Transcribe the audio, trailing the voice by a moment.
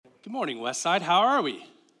Good morning, Westside. How are we?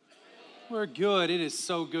 We're good. It is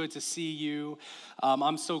so good to see you.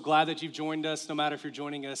 I'm so glad that you've joined us, no matter if you're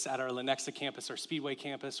joining us at our Lenexa campus or Speedway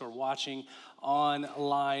campus or watching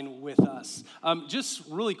online with us. Just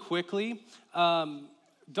really quickly, don't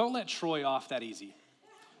let Troy off that easy.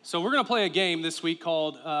 So we're going to play a game this week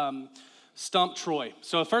called Stump Troy.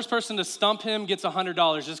 So the first person to stump him gets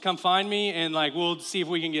 $100. Just come find me and we'll see if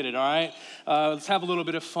we can get it, all right? Let's have a little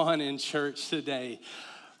bit of fun in church today.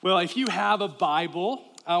 Well, if you have a Bible,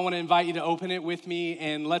 I want to invite you to open it with me,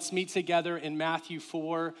 and let's meet together in Matthew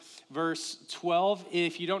 4, verse 12.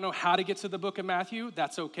 If you don't know how to get to the book of Matthew,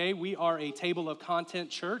 that's okay. We are a table of content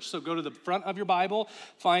church, so go to the front of your Bible,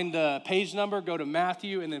 find the page number, go to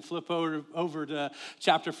Matthew, and then flip over to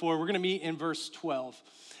chapter 4. We're going to meet in verse 12.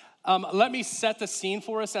 Let me set the scene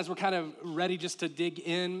for us as we're kind of ready just to dig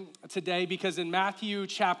in today, because in Matthew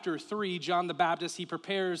chapter 3, John the Baptist, he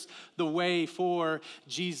prepares the way for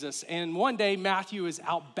Jesus. And one day, Matthew is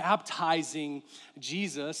out baptizing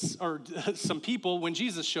Jesus, or some people, when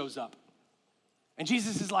Jesus shows up. And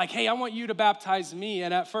Jesus is like, hey, I want you to baptize me.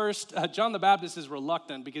 And at first, John the Baptist is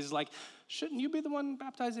reluctant because he's like, shouldn't you be the one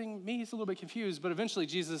baptizing me? He's a little bit confused. But eventually,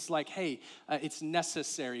 Jesus is like, hey, it's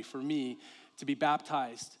necessary for me to be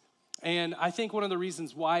baptized. And I think one of the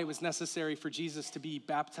reasons why it was necessary for Jesus to be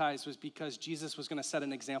baptized was because Jesus was going to set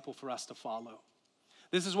an example for us to follow.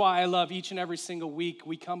 This is why I love each and every single week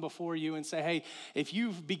we come before you and say, hey, if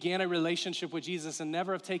you've began a relationship with Jesus and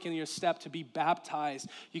never have taken your step to be baptized,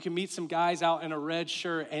 you can meet some guys out in a red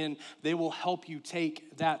shirt and they will help you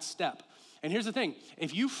take that step. And here's the thing,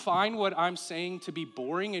 if you find what I'm saying to be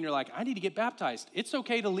boring and you're like, I need to get baptized, it's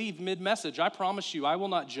okay to leave mid-message. I promise you, I will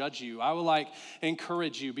not judge you. I will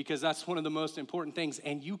encourage you, because that's one of the most important things,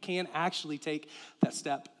 and you can actually take that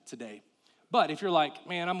step today. But if you're like,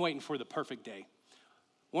 man, I'm waiting for the perfect day.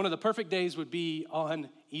 One of the perfect days would be on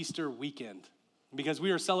Easter weekend, because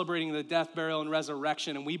we are celebrating the death, burial, and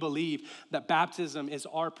resurrection, and we believe that baptism is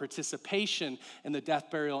our participation in the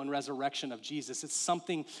death, burial, and resurrection of Jesus. It's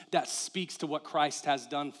something that speaks to what Christ has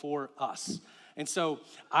done for us. And so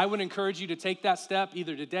I would encourage you to take that step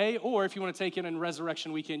either today, or if you want to take it in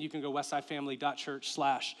Resurrection Weekend, you can go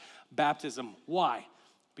westsidefamily.church/baptism. Why?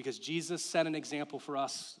 Because Jesus set an example for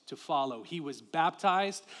us to follow. He was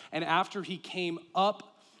baptized, and after he came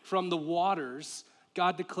up from the waters,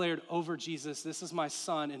 God declared over Jesus, this is my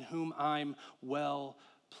son in whom I'm well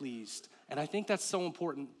pleased. And I think that's so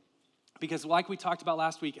important, because like we talked about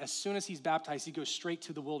last week, as soon as he's baptized, he goes straight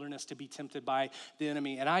to the wilderness to be tempted by the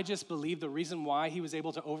enemy. And I just believe the reason why he was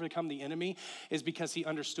able to overcome the enemy is because he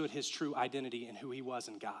understood his true identity and who he was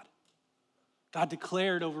in God. God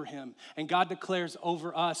declared over him, and God declares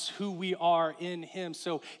over us who we are in him.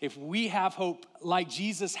 So if we have hope like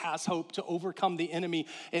Jesus has hope to overcome the enemy,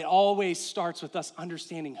 it always starts with us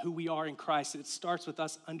understanding who we are in Christ. It starts with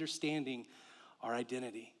us understanding our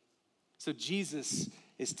identity. So Jesus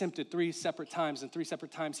is tempted 3 separate times, and 3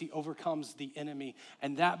 separate times he overcomes the enemy.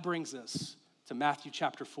 And that brings us to Matthew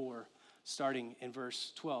chapter 4, starting in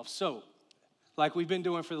verse 12. So, like we've been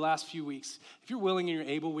doing for the last few weeks, if you're willing and you're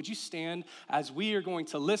able, would you stand as we are going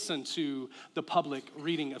to listen to the public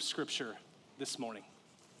reading of Scripture this morning?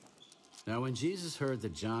 Now when Jesus heard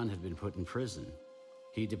that John had been put in prison,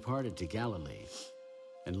 he departed to Galilee.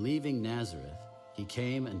 And leaving Nazareth, he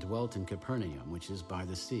came and dwelt in Capernaum, which is by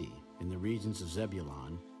the sea, in the regions of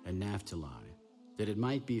Zebulun and Naphtali, that it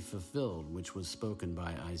might be fulfilled which was spoken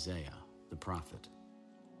by Isaiah the prophet.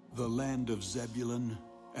 The land of Zebulun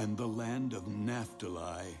and the land of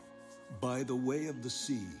Naphtali, by the way of the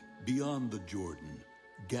sea, beyond the Jordan,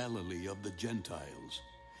 Galilee of the Gentiles.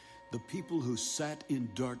 The people who sat in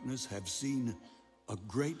darkness have seen a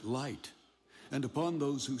great light, and upon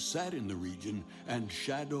those who sat in the region and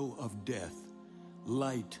shadow of death,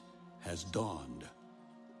 light has dawned.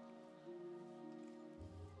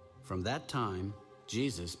 From that time,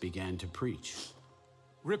 Jesus began to preach.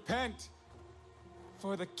 Repent,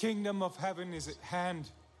 for the kingdom of heaven is at hand.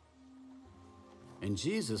 And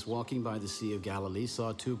Jesus, walking by the Sea of Galilee,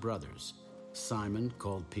 saw 2 brothers, Simon,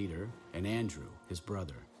 called Peter, and Andrew, his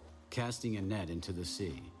brother, casting a net into the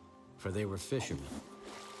sea, for they were fishermen.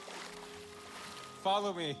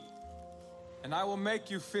 Follow me, and I will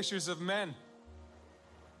make you fishers of men.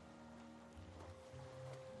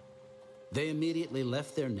 They immediately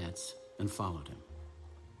left their nets and followed him.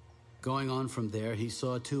 Going on from there, he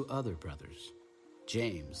saw 2 other brothers,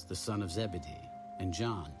 James, the son of Zebedee, and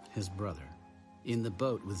John, his brother, in the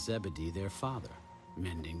boat with Zebedee, their father,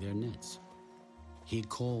 mending their nets. He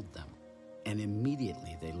called them, and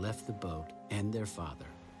immediately they left the boat and their father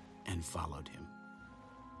and followed him.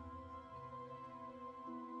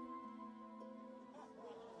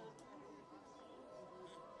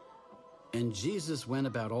 And Jesus went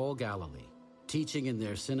about all Galilee, teaching in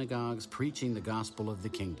their synagogues, preaching the gospel of the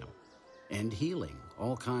kingdom, and healing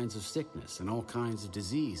all kinds of sickness and all kinds of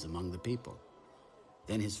disease among the people.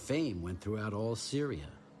 Then his fame went throughout all Syria,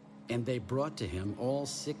 and they brought to him all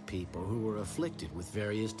sick people who were afflicted with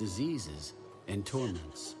various diseases and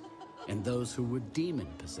torments, and those who were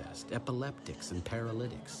demon-possessed, epileptics and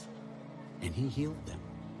paralytics, and he healed them.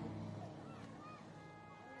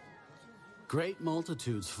 Great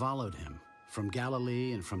multitudes followed him from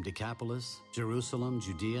Galilee and from Decapolis, Jerusalem,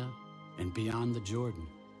 Judea, and beyond the Jordan.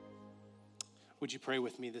 Would you pray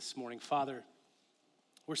with me this morning? Father,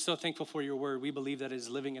 we're so thankful for your word. We believe that it is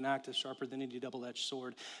living and active, sharper than any double-edged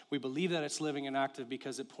sword. We believe that it's living and active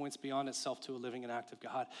because it points beyond itself to a living and active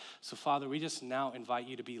God. So, Father, we just now invite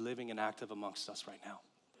you to be living and active amongst us right now.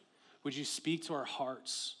 Would you speak to our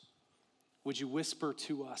hearts? Would you whisper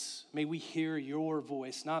to us? May we hear your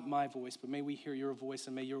voice, not my voice, but may we hear your voice,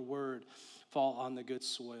 and may your word fall on the good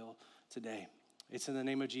soil today. It's in the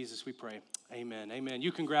name of Jesus we pray. Amen. Amen.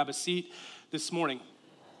 You can grab a seat this morning.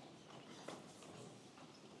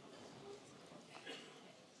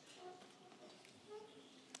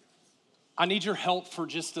 I need your help for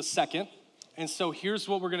just a second. And so here's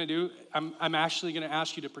what we're going to do. I'm actually going to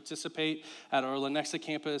ask you to participate at our Lenexa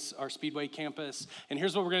campus, our Speedway campus. And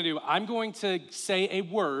here's what we're going to do. I'm going to say a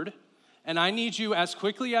word, and I need you as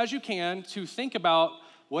quickly as you can to think about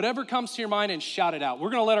whatever comes to your mind and shout it out. We're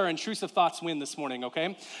going to let our intrusive thoughts win this morning,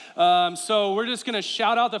 okay? So we're just going to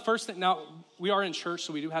shout out the first thing. Now, we are in church,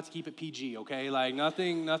 so we do have to keep it PG, okay? Like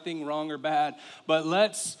nothing wrong or bad. But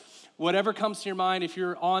whatever comes to your mind, if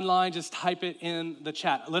you're online, just type it in the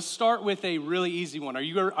chat. Let's start with a really easy one. Are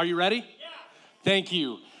you ready? Yeah. Thank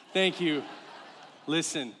you.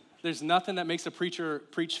 Listen, there's nothing that makes a preacher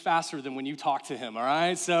preach faster than when you talk to him, all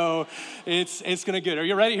right? So it's going to get. Are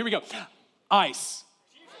you ready? Here we go. Ice.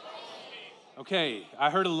 Okay,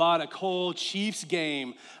 I heard a lot of cool Chiefs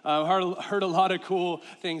game. Heard a lot of cool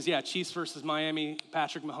things. Yeah, Chiefs versus Miami,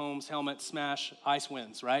 Patrick Mahomes, helmet smash, ice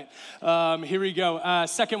wins, right? Here we go.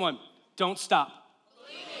 Second one, don't stop.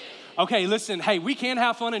 Okay, listen, hey, we can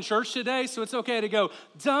have fun in church today, so it's okay to go,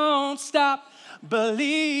 don't stop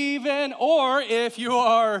believing. Or if you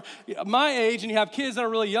are my age and you have kids that are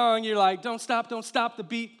really young, you're like, don't stop the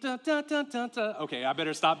beat. Dun, dun, dun, dun, dun. Okay, I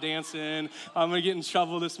better stop dancing. I'm gonna get in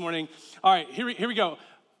trouble this morning. All right, here we go.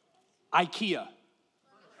 IKEA.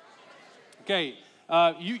 Okay,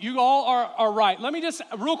 you all are right. Let me just,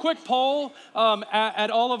 real quick poll at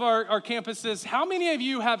all of our campuses. How many of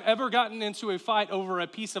you have ever gotten into a fight over a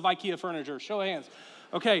piece of IKEA furniture? Show of hands.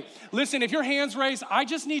 Okay, listen, if your hand's raised, I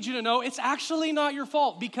just need you to know it's actually not your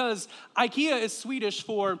fault because IKEA is Swedish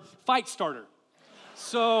for fight starter.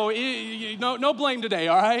 So no blame today,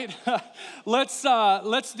 all right? Let's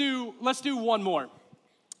do one more.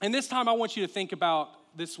 And this time I want you to think about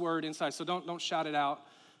this word inside. So don't shout it out.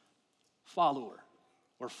 Follower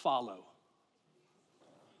or follow.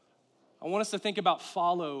 I want us to think about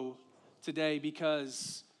follow today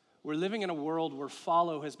because we're living in a world where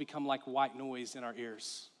follow has become like white noise in our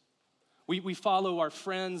ears. We follow our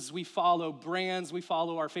friends, we follow brands, we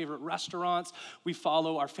follow our favorite restaurants, we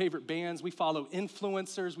follow our favorite bands, we follow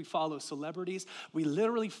influencers, we follow celebrities. We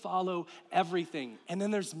literally follow everything. And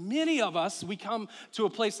then there's many of us, we come to a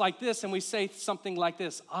place like this and we say something like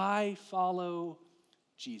this, I follow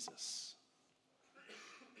Jesus.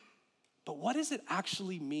 But what does it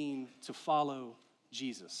actually mean to follow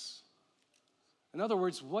Jesus? In other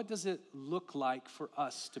words, what does it look like for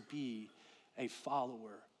us to be a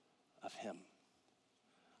follower of him?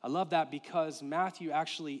 I love that because Matthew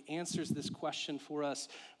actually answers this question for us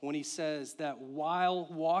when he says that while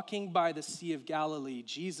walking by the Sea of Galilee,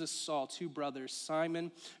 Jesus saw two brothers,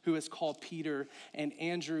 Simon, who is called Peter, and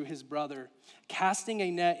Andrew, his brother, casting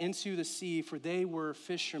a net into the sea, for they were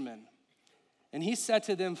fishermen. And he said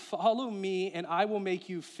to them, follow me, and I will make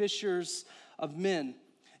you fishers of men.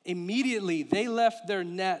 Immediately, they left their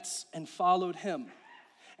nets and followed him.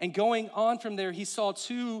 And going on from there, he saw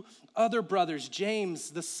two other brothers,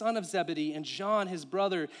 James, the son of Zebedee, and John, his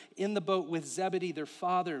brother, in the boat with Zebedee, their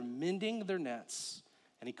father, mending their nets.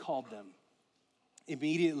 And he called them.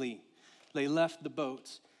 Immediately, they left the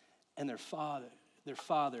boat and their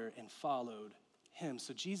father and followed him.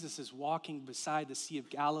 So Jesus is walking beside the Sea of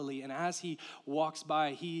Galilee, and as he walks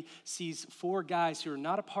by, he sees four guys who are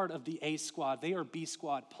not a part of the A squad. They are B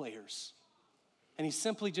squad players. And he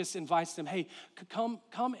simply just invites them, hey,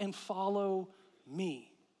 come and follow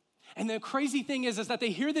me. And the crazy thing is that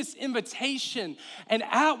they hear this invitation, and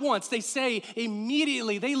at once they say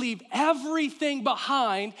immediately they leave everything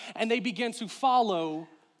behind and they begin to follow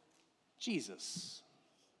Jesus.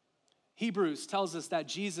 Hebrews tells us that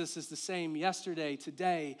Jesus is the same yesterday,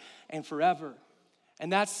 today, and forever.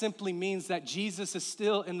 And that simply means that Jesus is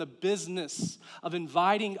still in the business of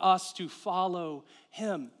inviting us to follow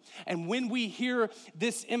him. And when we hear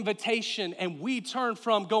this invitation and we turn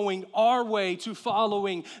from going our way to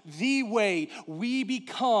following the way, we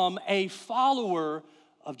become a follower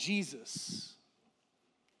of Jesus.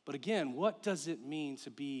 But again, what does it mean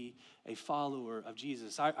to be a follower of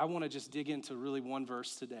Jesus? I want to just dig into really one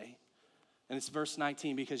verse today. And it's verse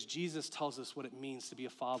 19, because Jesus tells us what it means to be a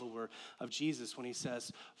follower of Jesus when he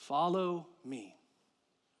says, "Follow me,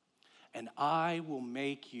 and I will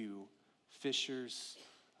make you fishers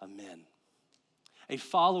of men." A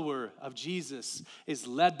follower of Jesus is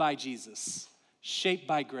led by Jesus, shaped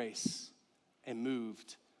by grace, and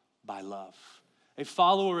moved by love. A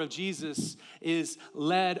follower of Jesus is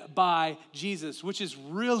led by Jesus, which is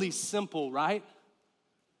really simple, right?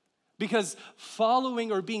 Because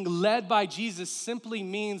following or being led by Jesus simply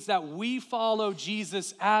means that we follow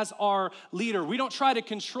Jesus as our leader. We don't try to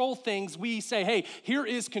control things. We say, hey, here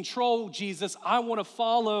is control, Jesus. I want to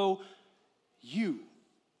follow you.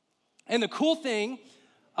 And the cool thing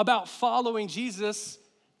about following Jesus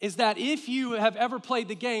is that if you have ever played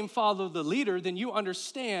the game Follow the Leader, then you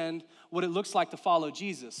understand what it looks like to follow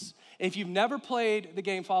Jesus. If you've never played the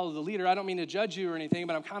game Follow the Leader, I don't mean to judge you or anything,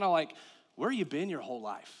 but I'm kind of like, where have you been your whole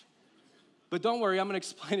life? But don't worry, I'm gonna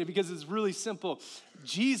explain it because it's really simple.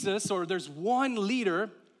 Jesus, or there's one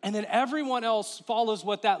leader, and then everyone else follows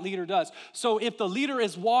what that leader does. So if the leader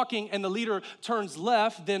is walking and the leader turns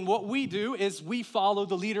left, then what we do is we follow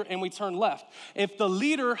the leader and we turn left. If the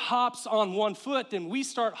leader hops on one foot, then we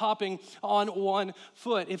start hopping on one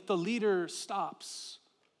foot. If the leader stops,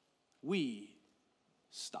 we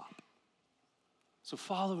stop. So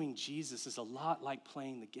following Jesus is a lot like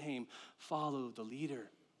playing the game, follow the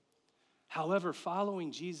leader. However,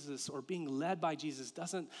 following Jesus or being led by Jesus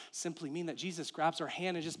doesn't simply mean that Jesus grabs our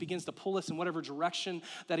hand and just begins to pull us in whatever direction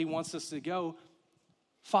that he wants us to go.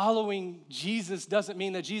 Following Jesus doesn't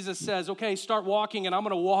mean that Jesus says, okay, start walking and I'm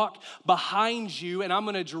gonna walk behind you and I'm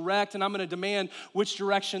gonna direct and I'm gonna demand which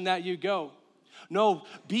direction that you go. No,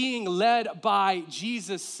 being led by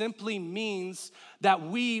Jesus simply means that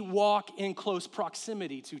we walk in close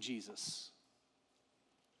proximity to Jesus.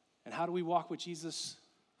 And how do we walk with Jesus?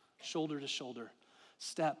 Shoulder to shoulder,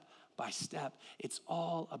 step by step. It's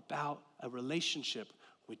all about a relationship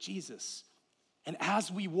with Jesus. And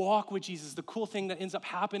as we walk with Jesus, the cool thing that ends up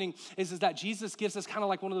happening is that Jesus gives us kind of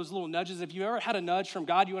like one of those little nudges. If you ever had a nudge from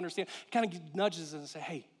God, you understand, he kind of nudges us and say,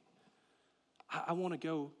 hey, I want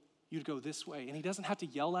you to go this way. And he doesn't have to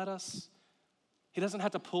yell at us. He doesn't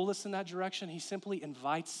have to pull us in that direction. He simply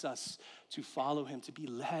invites us to follow him, to be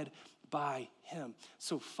led by him.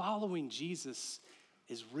 So following Jesus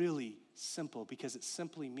is really simple because it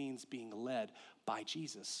simply means being led by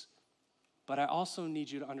Jesus. But I also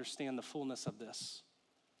need you to understand the fullness of this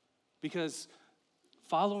because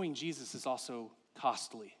following Jesus is also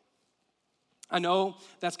costly. I know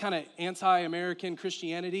that's kind of anti-American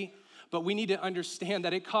Christianity, but we need to understand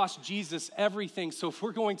that it cost Jesus everything. So if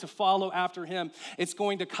we're going to follow after him, it's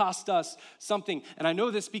going to cost us something. And I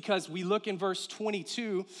know this because we look in verse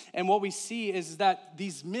 22, and what we see is that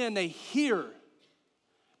these men, they hear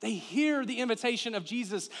the invitation of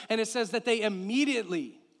Jesus, and it says that they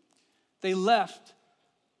left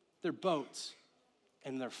their boats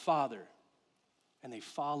and their father, and they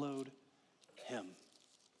followed him.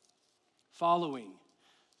 Following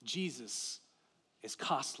Jesus is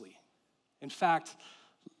costly. In fact,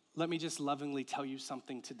 let me just lovingly tell you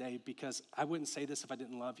something today, because I wouldn't say this if I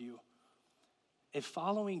didn't love you. If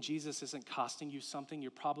following Jesus isn't costing you something, you're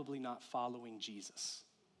probably not following Jesus.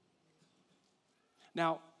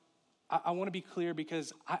 Now, I want to be clear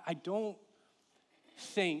because I don't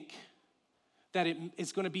think that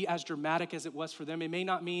it's going to be as dramatic as it was for them. It may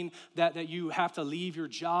not mean that you have to leave your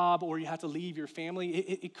job or you have to leave your family.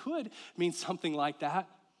 It could mean something like that.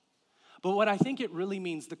 But what I think it really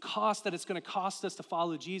means, the cost that it's going to cost us to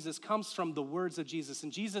follow Jesus comes from the words of Jesus.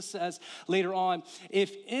 And Jesus says later on,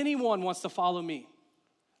 if anyone wants to follow me,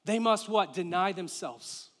 they must what? Deny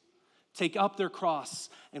themselves. Take up their cross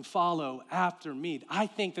and follow after me. I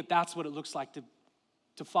think that that's what it looks like to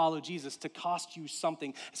follow Jesus, to cost you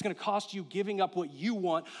something. It's going to cost you giving up what you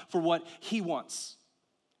want for what he wants.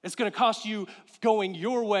 It's going to cost you going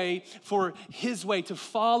your way for his way. To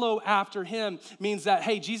follow after him means that,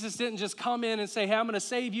 hey, Jesus didn't just come in and say, hey, I'm going to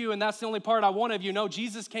save you, and that's the only part I want of you. No,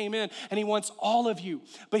 Jesus came in, and he wants all of you.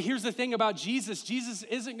 But here's the thing about Jesus. Jesus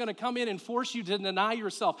isn't going to come in and force you to deny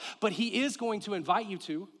yourself, but he is going to invite you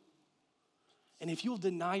to. And if you'll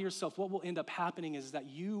deny yourself, what will end up happening is that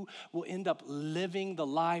you will end up living the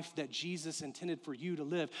life that Jesus intended for you to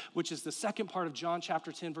live, which is the second part of John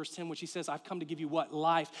chapter 10, verse 10, which he says, I've come to give you what?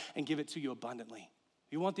 Life, and give it to you abundantly.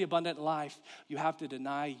 If you want the abundant life, you have to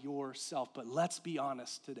deny yourself. But let's be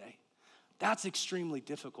honest today. That's extremely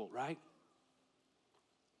difficult, right?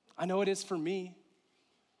 I know it is for me,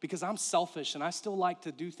 because I'm selfish and I still like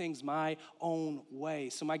to do things my own way.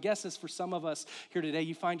 So my guess is for some of us here today,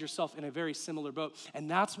 you find yourself in a very similar boat. And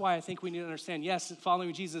that's why I think we need to understand, yes,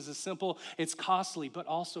 following Jesus is simple, it's costly, but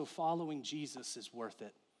also following Jesus is worth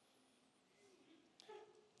it.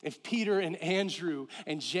 If Peter and Andrew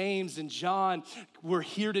and James and John were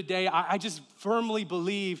here today, I just firmly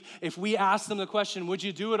believe if we asked them the question, would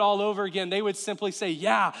you do it all over again? They would simply say,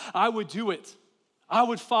 yeah, I would do it. I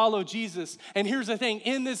would follow Jesus. And here's the thing,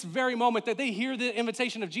 in this very moment that they hear the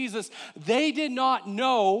invitation of Jesus, they did not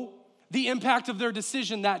know the impact of their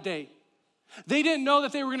decision that day. They didn't know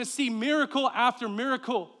that they were gonna see miracle after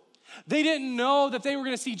miracle. They didn't know that they were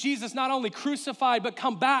gonna see Jesus not only crucified, but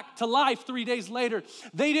come back to life 3 days later.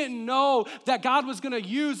 They didn't know that God was gonna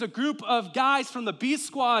use a group of guys from the B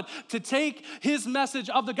Squad to take his message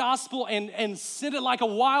of the gospel and send it like a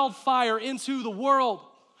wildfire into the world.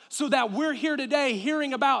 So that we're here today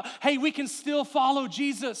hearing about, hey, we can still follow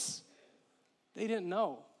Jesus. They didn't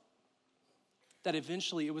know that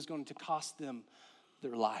eventually it was going to cost them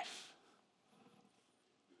their life.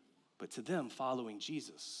 But to them, following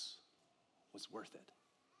Jesus was worth it.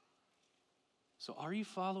 So are you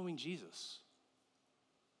following Jesus?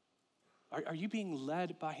 Are you being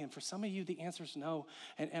led by him? For some of you, the answer is no.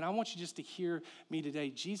 And I want you just to hear me today.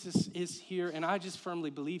 Jesus is here, and I just firmly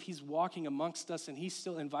believe he's walking amongst us, and he's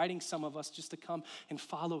still inviting some of us just to come and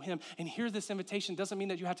follow him. And hear this invitation doesn't mean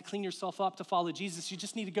that you have to clean yourself up to follow Jesus. You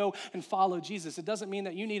just need to go and follow Jesus. It doesn't mean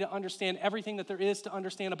that you need to understand everything that there is to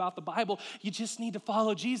understand about the Bible. You just need to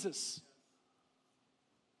follow Jesus.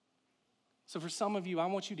 So for some of you, I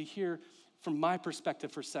want you to hear from my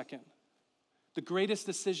perspective for a second. The greatest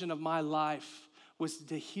decision of my life was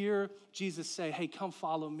to hear Jesus say, hey, come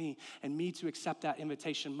follow me, and me to accept that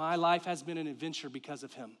invitation. My life has been an adventure because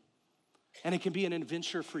of him, and it can be an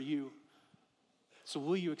adventure for you. So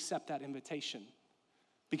will you accept that invitation?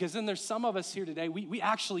 Because then there's some of us here today, we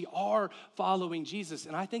actually are following Jesus,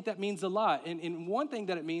 and I think that means a lot. And one thing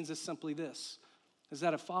that it means is simply this, is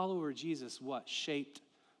that a follower of Jesus, what? Shaped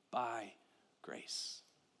by grace.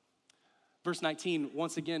 Verse 19,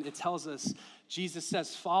 once again, it tells us, Jesus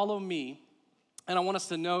says, follow me. And I want us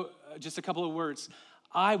to know just a couple of words.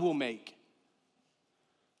 I will make.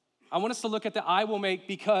 I want us to look at the I will make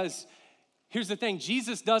because here's the thing.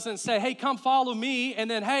 Jesus doesn't say, hey, come follow me. And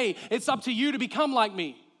then, hey, it's up to you to become like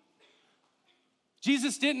me.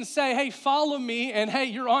 Jesus didn't say, hey, follow me. And hey,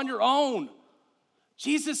 you're on your own.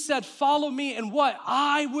 Jesus said, follow me. And what?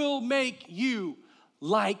 I will make you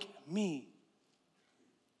like me.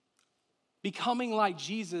 Becoming like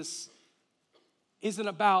Jesus isn't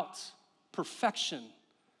about perfection.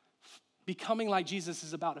 Becoming like Jesus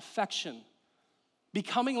is about affection.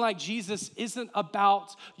 Becoming like Jesus isn't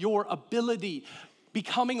about your ability.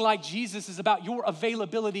 Becoming like Jesus is about your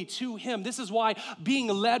availability to him. This is why being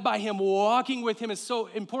led by him, walking with him is so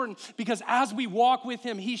important, because as we walk with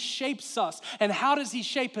him, he shapes us. And how does he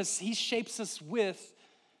shape us? He shapes us with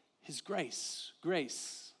his grace.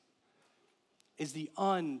 Grace is the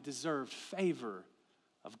undeserved favor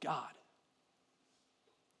of God.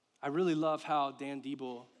 I really love how Dan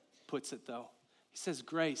Diebel puts it, though. He says,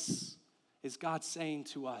 grace is God saying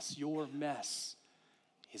to us, your mess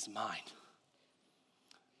is mine.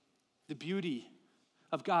 The beauty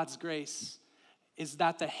of God's grace is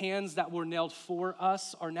that the hands that were nailed for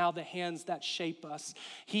us are now the hands that shape us.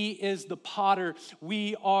 He is the potter.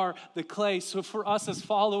 We are the clay. So for us as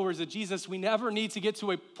followers of Jesus, we never need to get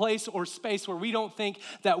to a place or space where we don't think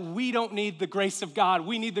that we don't need the grace of God.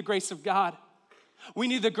 We need the grace of God. We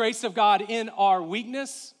need the grace of God in our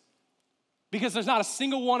weakness, because there's not a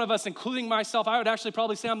single one of us, including myself, I would actually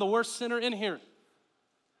probably say I'm the worst sinner in here,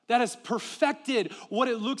 that has perfected what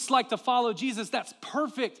it looks like to follow Jesus. That's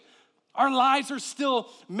perfect. Our lives are still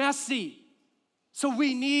messy. So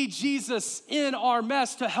we need Jesus in our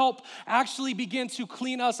mess to help actually begin to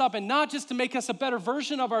clean us up, and not just to make us a better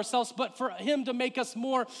version of ourselves, but for him to make us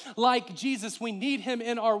more like Jesus. We need him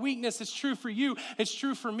in our weakness. It's true for you, it's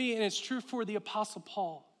true for me, and it's true for the Apostle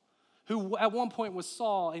Paul, who at one point was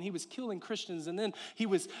Saul, and he was killing Christians, and then he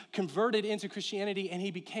was converted into Christianity, and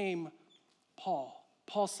he became Paul.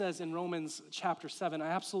 Paul says in Romans chapter 7, I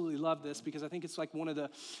absolutely love this because I think it's like one of the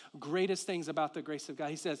greatest things about the grace of God.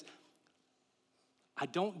 He says, I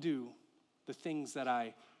don't do the things that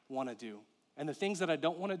I want to do. And the things that I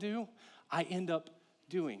don't want to do, I end up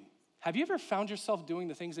doing. Have you ever found yourself doing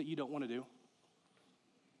the things that you don't want to do?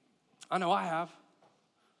 I know I have.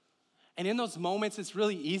 And in those moments, it's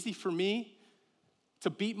really easy for me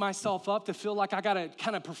to beat myself up, to feel like I got to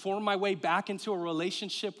kind of perform my way back into a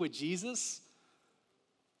relationship with Jesus.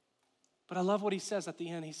 But I love what he says at the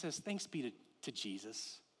end. He says, thanks be to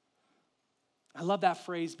Jesus. I love that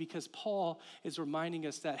phrase because Paul is reminding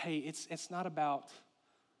us that, hey, it's not about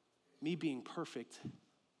me being perfect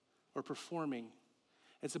or performing.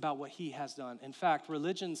 It's about what he has done. In fact,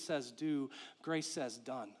 religion says do, grace says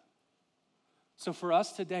done. So for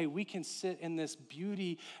us today, we can sit in this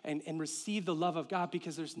beauty and receive the love of God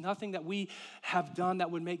because there's nothing that we have done that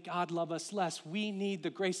would make God love us less. We need the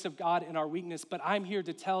grace of God in our weakness, but I'm here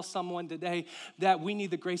to tell someone today that we need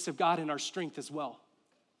the grace of God in our strength as well.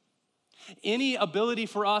 Any ability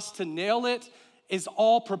for us to nail it is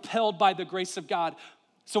all propelled by the grace of God.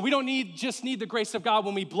 So we don't just need the grace of God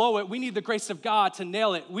when we blow it. We need the grace of God to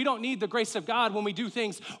nail it. We don't need the grace of God when we do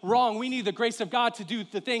things wrong. We need the grace of God to do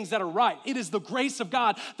the things that are right. It is the grace of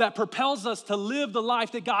God that propels us to live the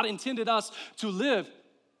life that God intended us to live.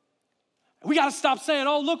 We got to stop saying,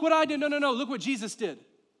 oh, look what I did. No, look what Jesus did.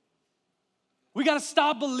 We got to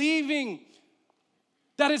stop believing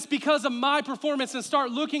that it's because of my performance and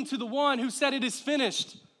start looking to the one who said it is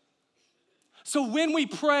finished. So when we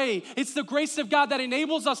pray, it's the grace of God that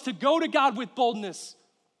enables us to go to God with boldness.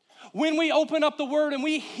 When we open up the word and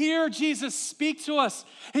we hear Jesus speak to us,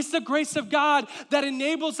 it's the grace of God that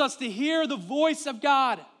enables us to hear the voice of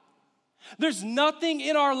God. There's nothing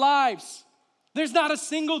in our lives, there's not a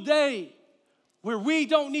single day where we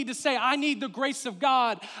don't need to say, I need the grace of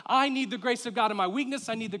God. I need the grace of God in my weakness.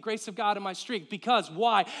 I need the grace of God in my strength. Because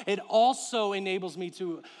why? It also enables me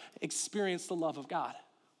to experience the love of God.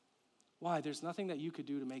 Why? There's nothing that you could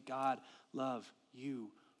do to make God love you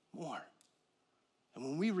more. And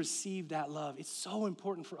when we receive that love, it's so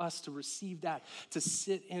important for us to receive that, to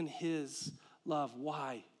sit in his love.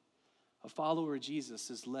 Why? A follower of Jesus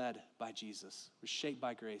is led by Jesus. We're shaped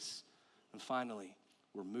by grace. And finally,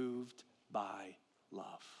 we're moved by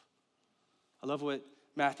love. I love what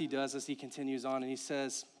Matthew does as he continues on, and he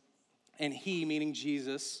says, and he, meaning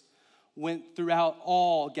Jesus, went throughout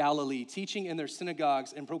all Galilee, teaching in their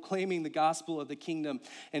synagogues and proclaiming the gospel of the kingdom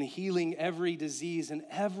and healing every disease and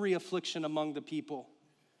every affliction among the people.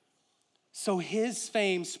 So his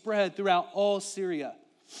fame spread throughout all Syria.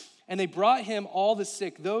 And they brought him all the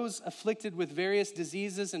sick, those afflicted with various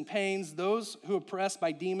diseases and pains, those who were oppressed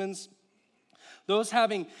by demons, those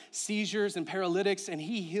having seizures and paralytics, and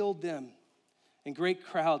he healed them. And great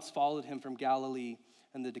crowds followed him from Galilee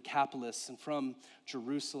and the Decapolis, and from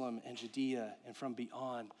Jerusalem and Judea, and from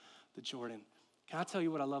beyond the Jordan. Can I tell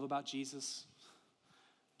you what I love about Jesus?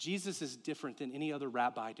 Jesus is different than any other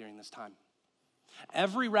rabbi during this time.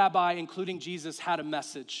 Every rabbi, including Jesus, had a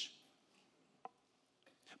message.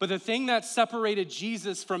 But the thing that separated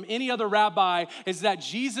Jesus from any other rabbi is that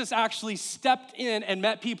Jesus actually stepped in and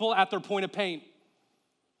met people at their point of pain.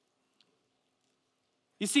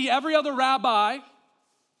 You see, every other rabbi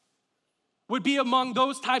would be among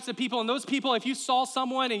those types of people. And those people, if you saw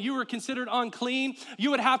someone and you were considered unclean,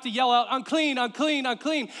 you would have to yell out, unclean, unclean,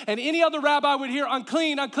 unclean. And any other rabbi would hear,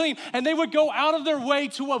 unclean, unclean. And they would go out of their way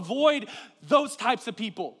to avoid those types of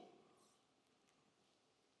people.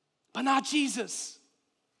 But not Jesus.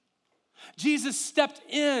 Jesus stepped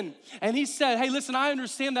in and he said, hey, listen, I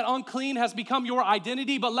understand that unclean has become your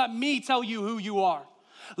identity, but let me tell you who you are.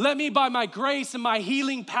 Let me, by my grace and my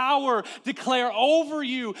healing power, declare over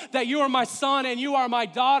you that you are my son and you are my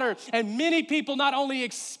daughter. And many people not only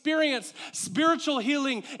experienced spiritual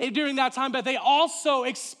healing during that time, but they also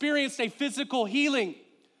experienced a physical healing.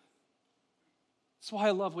 That's why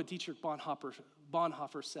I love what Dietrich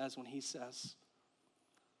Bonhoeffer says when he says,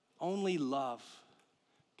 only love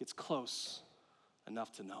gets close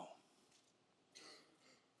enough to know.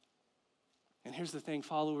 And here's the thing,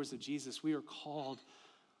 followers of Jesus, we are called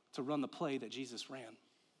to run the play that Jesus ran.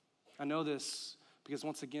 I know this because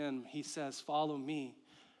once again, he says, follow me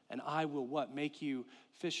and I will what? Make you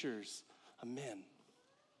fishers of men.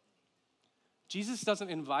 Jesus doesn't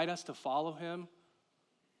invite us to follow him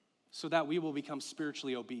so that we will become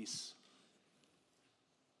spiritually obese.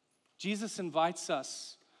 Jesus invites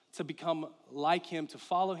us to become like him, to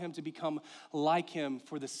follow him, to become like him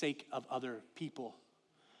for the sake of other people.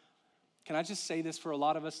 Can I just say this for a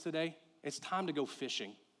lot of us today? It's time to go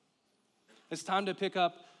fishing. It's time to pick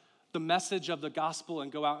up the message of the gospel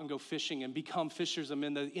and go out and go fishing and become fishers of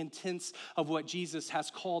men, the intents of what Jesus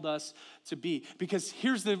has called us to be. Because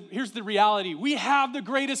here's the reality. We have the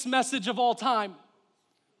greatest message of all time.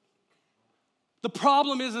 The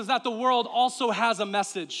problem is that the world also has a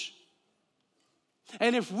message.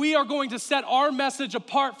 And if we are going to set our message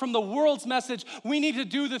apart from the world's message, we need to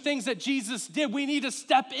do the things that Jesus did. We need to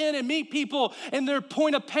step in and meet people in their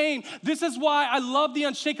point of pain. This is why I love the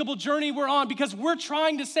unshakable journey we're on, because we're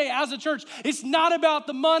trying to say as a church, it's not about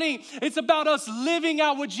the money. It's about us living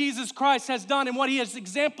out what Jesus Christ has done and what he has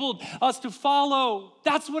exampled us to follow.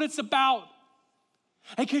 That's what it's about.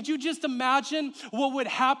 And could you just imagine what would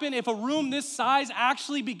happen if a room this size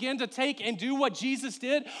actually began to take and do what Jesus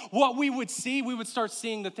did? What we would see, we would start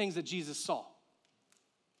seeing the things that Jesus saw.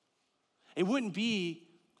 It wouldn't be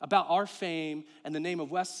about our fame and the name of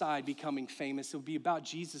Westside becoming famous. It would be about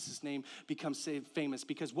Jesus' name become famous,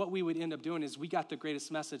 because what we would end up doing is we got the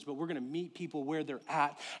greatest message, but we're gonna meet people where they're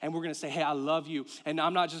at, and we're gonna say, hey, I love you. And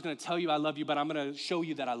I'm not just gonna tell you I love you, but I'm gonna show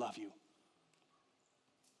you that I love you.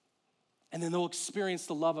 And then they'll experience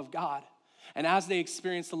the love of God. And as they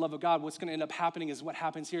experience the love of God, what's gonna end up happening is what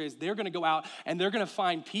happens here is they're gonna go out and they're gonna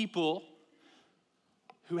find people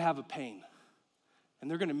who have a pain. And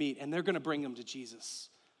they're gonna meet and they're gonna bring them to Jesus.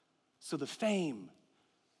 So the fame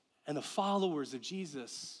and the followers of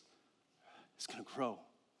Jesus is gonna grow.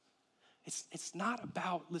 It's not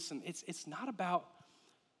about, listen, it's not about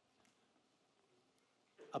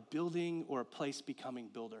a building or a place becoming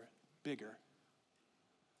bigger.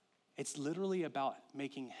 It's literally about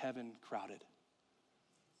making heaven crowded.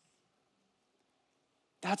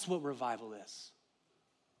 That's what revival is.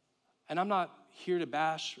 And I'm not here to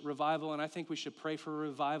bash revival, and I think we should pray for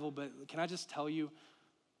revival, but can I just tell you,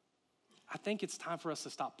 I think it's time for us to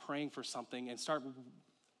stop praying for something and start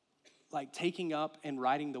like taking up and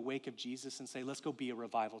riding the wake of Jesus and say, let's go be a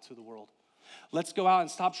revival to the world. Let's go out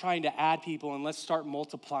and stop trying to add people and let's start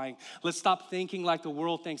multiplying. Let's stop thinking like the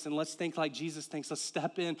world thinks and let's think like Jesus thinks. Let's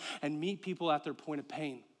step in and meet people at their point of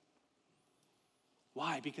pain.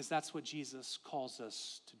 Why? Because that's what Jesus calls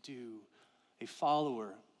us to do. A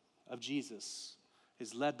follower of Jesus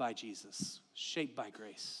is led by Jesus, shaped by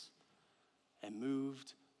grace, and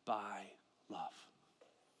moved by love.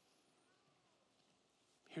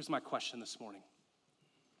 Here's my question this morning.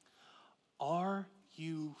 Are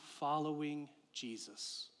you following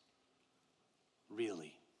Jesus?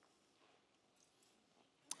 Really?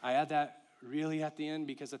 I add that really at the end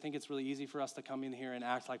because I think it's really easy for us to come in here and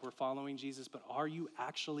act like we're following Jesus, but are you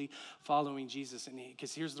actually following Jesus? And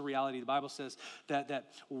because here's the reality, the Bible says that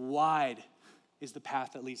wide is the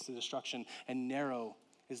path that leads to destruction and narrow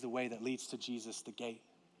is the way that leads to Jesus, the gate.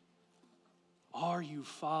 Are you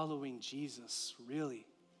following Jesus, really?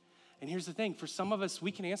 And here's the thing, for some of us,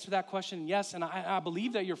 we can answer that question, yes, and I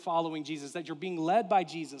believe that you're following Jesus, that you're being led by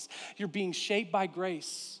Jesus, you're being shaped by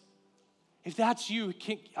grace. If that's you,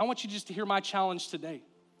 I want you just to hear my challenge today.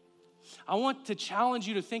 I want to challenge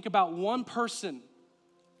you to think about one person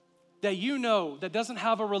that you know that doesn't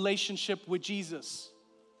have a relationship with Jesus.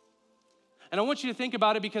 And I want you to think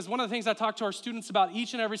about it because one of the things I talk to our students about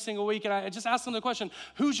each and every single week, and I just ask them the question,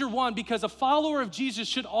 who's your one? Because a follower of Jesus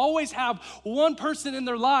should always have one person in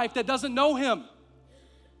their life that doesn't know him.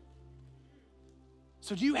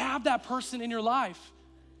 So do you have that person in your life?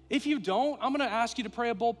 If you don't, I'm gonna ask you to pray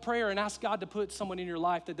a bold prayer and ask God to put someone in your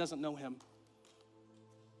life that doesn't know him.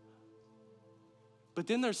 But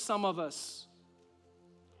then there's some of us,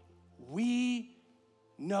 we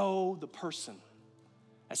know the person.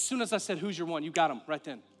 As soon as I said, who's your one? You got them right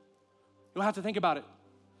then. You don't have to think about it.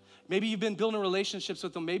 Maybe you've been building relationships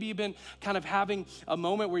with them. Maybe you've been kind of having a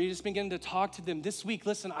moment where you just begin to talk to them. This week,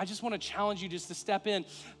 listen, I just want to challenge you just to step in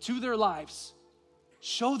to their lives.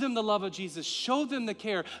 Show them the love of Jesus. Show them the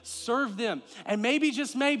care. Serve them. And maybe,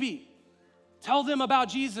 just maybe, tell them about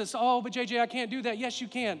Jesus. Oh, but JJ, I can't do that. Yes, you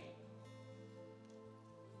can.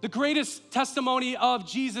 The greatest testimony of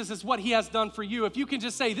Jesus is what he has done for you. If you can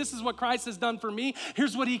just say, this is what Christ has done for me,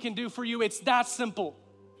 here's what he can do for you. It's that simple.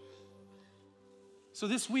 So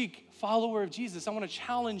this week, follower of Jesus, I want to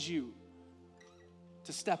challenge you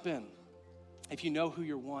to step in if you know who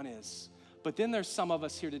your one is. But then there's some of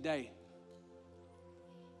us here today.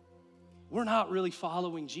 We're not really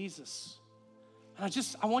following Jesus. And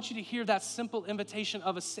I want you to hear that simple invitation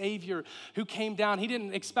of a Savior who came down. He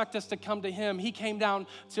didn't expect us to come to him. He came down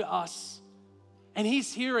to us. And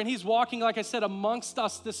he's here and he's walking, like I said, amongst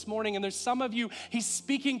us this morning. And there's some of you, he's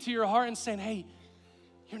speaking to your heart and saying, hey,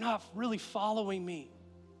 you're not really following me.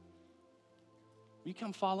 Will you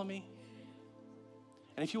come follow me?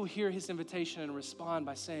 And if you'll hear his invitation and respond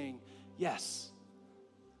by saying, yes,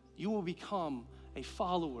 you will become a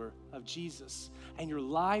follower of Jesus, and your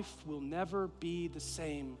life will never be the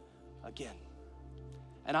same again.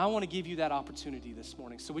 And I want to give you that opportunity this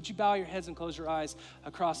morning. So would you bow your heads and close your eyes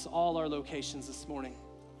across all our locations this morning?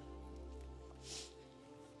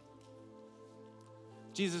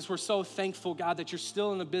 Jesus, we're so thankful, God, that you're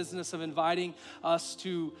still in the business of inviting us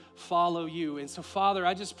to follow you. And so, Father,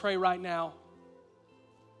 I just pray right now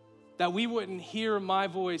that we wouldn't hear my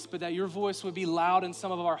voice, but that your voice would be loud in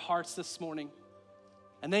some of our hearts this morning.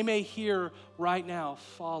 And they may hear right now,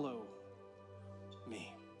 follow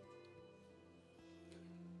me.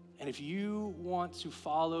 And if you want to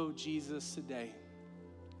follow Jesus today,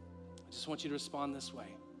 I just want you to respond this way.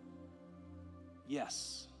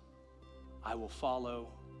 Yes, I will follow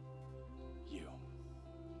you.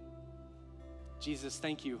 Jesus,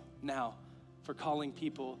 thank you now for calling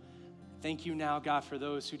people. Thank you now, God, for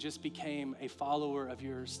those who just became a follower of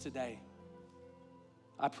yours today.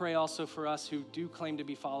 I pray also for us who do claim to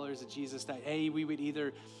be followers of Jesus that, A, we would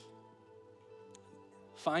either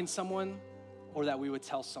find someone or that we would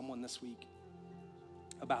tell someone this week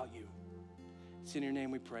about you. It's in your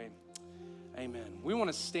name we pray. Amen. We want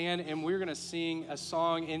to stand and we're going to sing a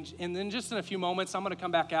song. And then just in a few moments, I'm going to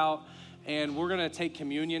come back out and we're going to take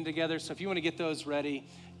communion together. So if you want to get those ready,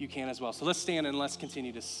 you can as well. So let's stand and let's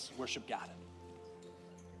continue to worship God.